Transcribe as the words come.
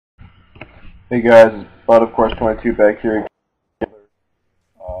Hey guys, it's Bud of course 22 back here.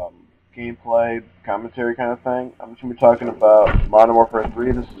 Gameplay, commentary kind of thing. I'm just going to be talking about Modern Warfare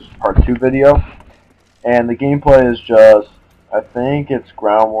 3. This is part 2 video. And the gameplay is just, I think it's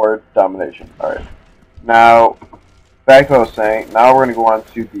ground war domination. Alright. Now, back to what I was saying, now we're going to go on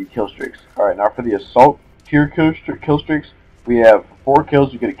to the kill streaks. Alright, now for the assault tier kill streaks, we have 4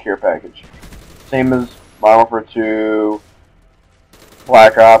 kills, you get a care package. Same as Modern Warfare 2,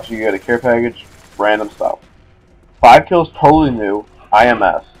 Black Ops, you get a care package, random stuff. 5 kills, totally new,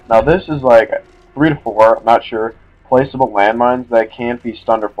 IMS. Now this is like 3 to 4, I'm not sure, placeable landmines that can't be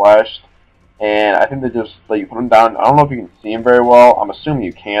stunned or flashed. And I think they just let you put them down. I don't know if you can see them very well. I'm assuming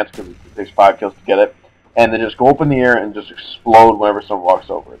you can't because it takes 5 kills to get it. And they just go up in the air and just explode whenever someone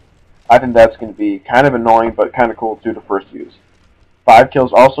walks over it. I think that's going to be kind of annoying, but kind of cool too to first use. 5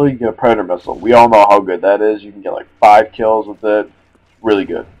 kills, also you get a Predator missile. We all know how good that is. You can get like 5 kills with it. Really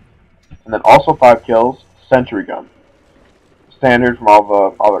good. And then also 5 kills, Sentry Gun. Standard from all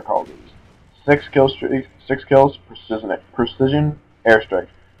the other Call of Duties. 6 kills, Precision Airstrike.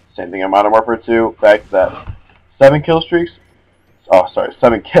 Same thing on Modern Warfare 2, back to that. 7 kill streaks,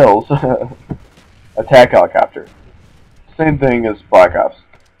 7 kills, Attack Helicopter. Same thing as Black Ops.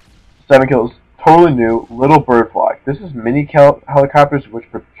 7 kills, totally new, Little Bird Flag. This is mini helicopters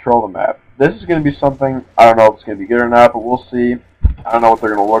which patrol the map. This is going to be something, I don't know if it's going to be good or not, but we'll see. I don't know what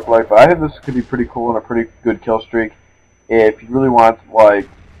they're going to look like, but I think this could be pretty cool and a pretty good kill streak if you really want, like,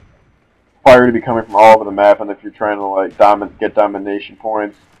 fire to be coming from all over the map, and if you're trying to, like, get domination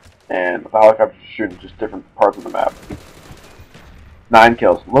points, and the helicopters are shooting just different parts of the map. 9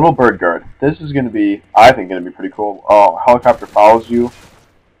 kills. Little Bird Guard. This is going to be, I think, going to be pretty cool. Helicopter follows you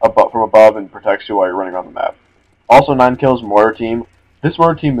from above and protects you while you're running on the map. Also 9 kills, Mortar Team. This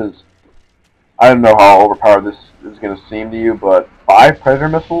Mortar Team is, I don't know how overpowered this is going to seem to you, but 5 Predator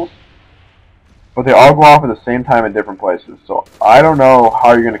missiles, but they all go off at the same time in different places. So I don't know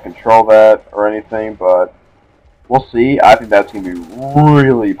how you're going to control that or anything, but we'll see. I think that's going to be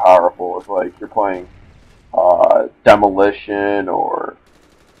really powerful if, like, you're playing demolition or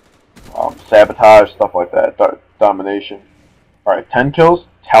sabotage, stuff like that, domination. Alright, 10 kills,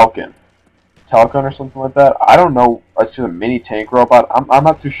 Talcon or something like that. I don't know. It's just a mini tank robot. I'm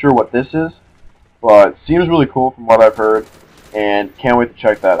not too sure what this is, but it seems really cool from what I've heard, and can't wait to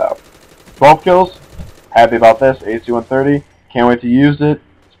check that out. 12 kills, happy about this, AC-130, can't wait to use it.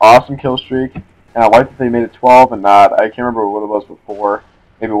 It's awesome kill streak, and I like that they made it 12 and not, I can't remember what it was before.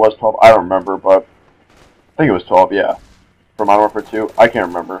 Maybe it was 12, I don't remember, but I think it was 12, yeah. For Modern Warfare 2, I can't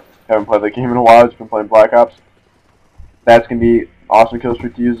remember. Haven't played the game in a while, just been playing Black Ops. That's going to be awesome kill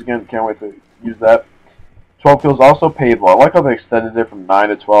streak to use again, can't wait to use that. 12 kills also paid well. I like how they extended it from 9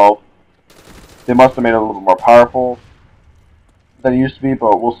 to 12. They must have made it a little bit more powerful than it used to be,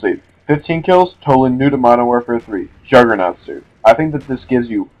 but we'll see. 15 kills, totally new to Modern Warfare 3. Juggernaut suit. I think that this gives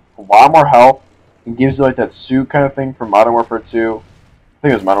you a lot more health and gives you like that suit kind of thing from Modern Warfare 2. I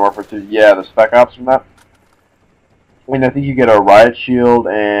think it was Modern Warfare 2. Yeah, the Spec Ops from that. And I think you get a riot shield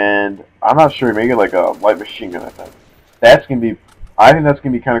and I'm not sure, maybe like a light machine gun, I think. I think that's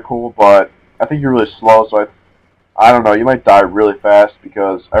going to be kind of cool, but I think you're really slow, so I don't know, you might die really fast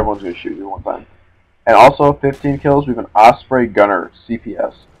because everyone's going to shoot you one time. And also, 15 kills, we have an Osprey Gunner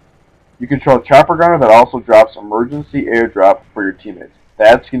CPS. You control a chopper gunner that also drops emergency airdrop for your teammates.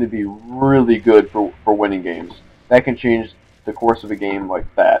 That's going to be really good for winning games. That can change the course of a game like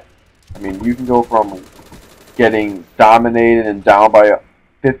that. I mean, you can go from getting dominated and down by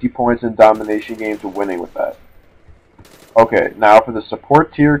 50 points in domination game to winning with that. Okay, now for the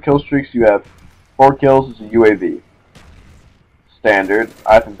support tier kill streaks, you have 4 kills as a UAV. Standard.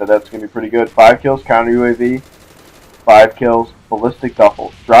 I think that that's going to be pretty good. 5 kills, counter UAV. 5 kills, ballistic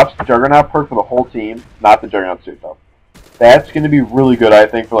duffel. Drops the Juggernaut perk for the whole team, not the Juggernaut suit though. That's going to be really good, I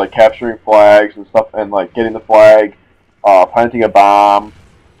think, for like capturing flags and stuff, and like getting the flag, planting a bomb.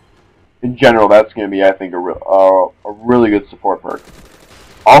 In general, that's going to be, I think, a really good support perk.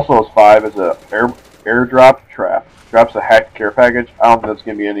 Also, as 5 is a airdrop trap. Drops a hacked care package. I don't think that's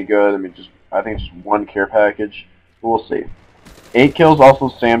going to be any good. I mean, I think it's just 1 care package. We'll see. 8 kills, also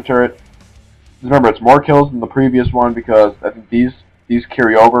SAM turret. Remember, it's more kills than the previous one because I think these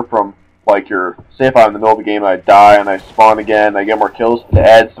carry over from, like, say if I'm in the middle of the game and I die and I spawn again and I get more kills, it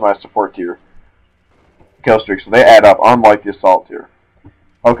adds to my support tier kill streak, so they add up, unlike the assault tier.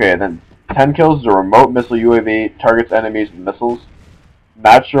 Okay, then 10 kills is a remote missile UAV, targets enemies with missiles.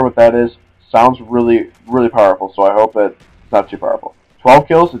 Not sure what that is. Sounds really, really powerful, so I hope that it's not too powerful. 12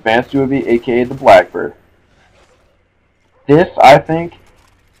 kills, advanced UAV, aka the Blackbird. This, I think,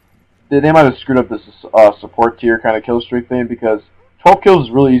 they might have screwed up this support tier kind of kill streak thing because 12 kills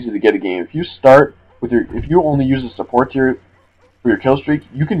is really easy to get a game. If you start with if you only use a support tier for your kill streak,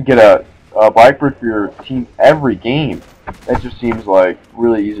 you can get a Blackbird for your team every game. That just seems like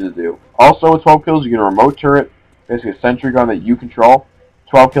really easy to do. Also, with 12 kills, you get a remote turret, basically a sentry gun that you control.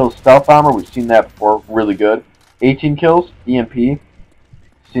 12 kills, stealth bomber. We've seen that before, really good. 18 kills, EMP.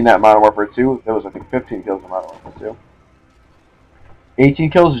 Seen that in Modern Warfare 2. There was, I think, 15 kills in Modern Warfare 2.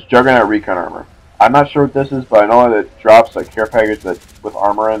 18 kills is Juggernaut Recon Armor. I'm not sure what this is, but I know that it drops a care package with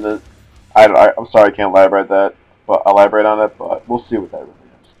armor in it. I'm sorry I can't elaborate on it, but we'll see what that really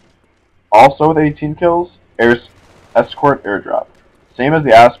is. Also with 18 kills, Escort Airdrop. Same as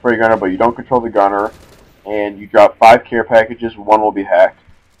the Osprey Gunner, but you don't control the gunner, and you drop 5 care packages, 1 will be hacked.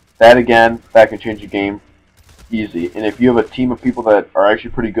 That again, that can change the game easy. And if you have a team of people that are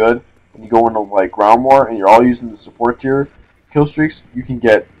actually pretty good, and you go into like ground war, and you're all using the support tier kill streaks, you can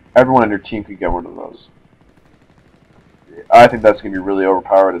get, everyone on your team can get one of those. I think that's going to be really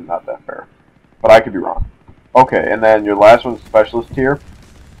overpowered and not that fair. But I could be wrong. Okay, and then your last one is Specialist tier.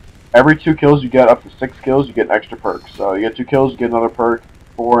 Every 2 kills you get up to 6 kills, you get an extra perk. So you get 2 kills, you get another perk,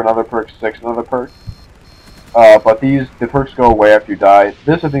 4 another perk, 6 another perk. But the perks go away after you die.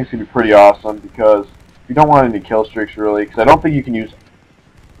 This I think is going to be pretty awesome because you don't want any kill streaks really, because I don't think you can use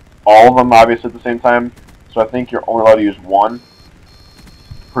all of them obviously at the same time. So I think you're only allowed to use 1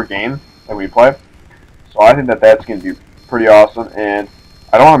 per game that we play. So I think that that's going to be pretty awesome. And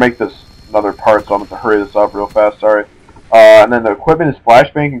I don't want to make this another part, so I'm going to hurry this up real fast, sorry. And then the equipment is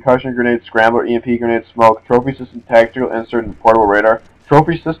flashbang, concussion grenade, scrambler, EMP grenade, smoke, trophy system, tactical insert, and portable radar.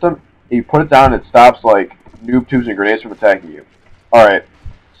 Trophy system, if you put it down, it stops like noob tubes and grenades from attacking you. Alright,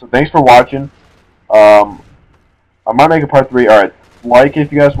 so thanks for watching. I might make a part 3. Alright, like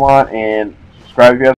if you guys want, and subscribe if you guys